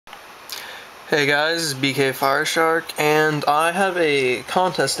Hey guys, BK Fireshark, and I have a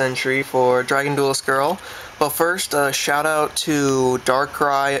contest entry for DragonDuelistGirl. But first, shout out to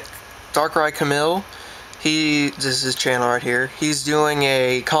Darkraikamil. This is his channel right here. He's doing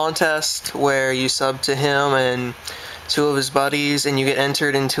a contest where you sub to him and two of his buddies, and you get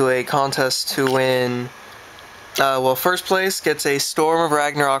entered into a contest to win. First place gets a Storm of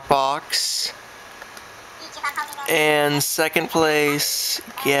Ragnarok box. And second place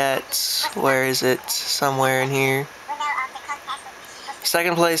gets, where is it? Somewhere in here.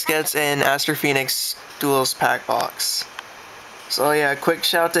 Second place gets an Aster Phoenix Duels pack box. So yeah, quick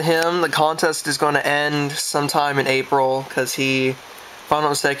shout to him. The contest is going to end sometime in April because he, if I'm not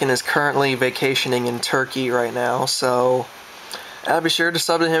mistaken, is currently vacationing in Turkey right now. So be sure to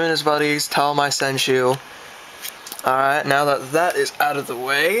sub to him and his buddies. Tell him I sent you. Alright, now that that is out of the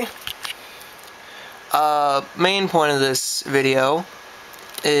way, main point of this video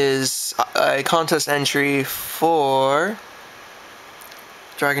is a contest entry for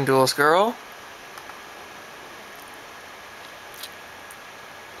DragonDuelistGirl.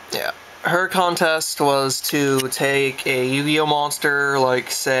 Yeah, her contest was to take a Yu-Gi-Oh monster,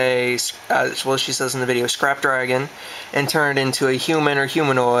 like say, as what she says in the video, Scrap Dragon, and turn it into a human or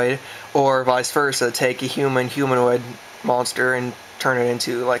humanoid, or vice versa, take a humanoid monster and turn it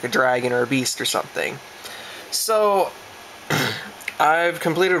into like a dragon or a beast or something. So I've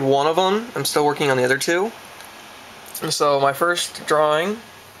completed one of them. I'm still working on the other two. So my first drawing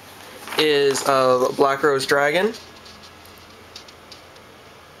is a Black Rose Dragon.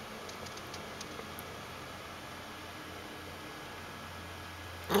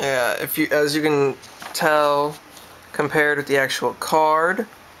 Yeah, as you can tell, compared with the actual card,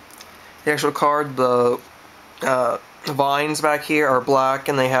 the vines back here are black,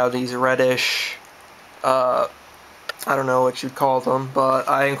 and they have these reddish, I don't know what you'd call them, but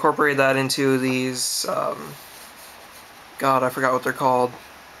I incorporated that into these, God, I forgot what they're called.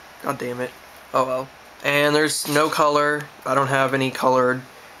 God damn it. Oh well. And there's no color. I don't have any colored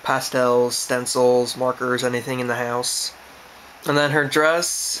pastels, stencils, markers, anything in the house. And then her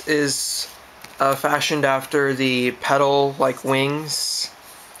dress is fashioned after the petal-like wings.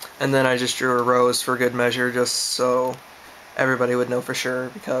 And then I just drew a rose for good measure, just so everybody would know for sure,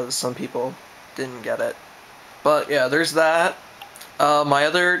 because some people didn't get it. But yeah, there's that. My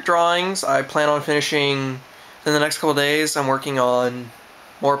other drawings, I plan on finishing in the next couple days. I'm working on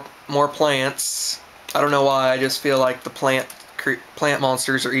more plants. I don't know why, I just feel like the plant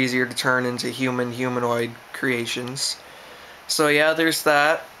monsters are easier to turn into humanoid creations. So yeah, there's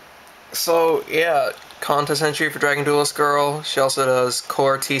that. So yeah, contest entry for DragonDuelistGirl. She also does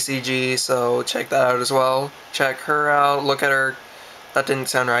core TCG, so check that out as well. Check her out, look at her, that didn't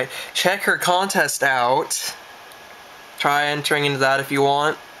sound right. Check her contest out. Try entering into that if you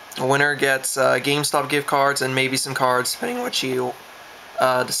want. The winner gets GameStop gift cards and maybe some cards, depending on what she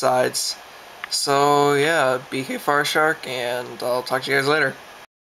decides. So yeah, BK Fireshark, and I'll talk to you guys later.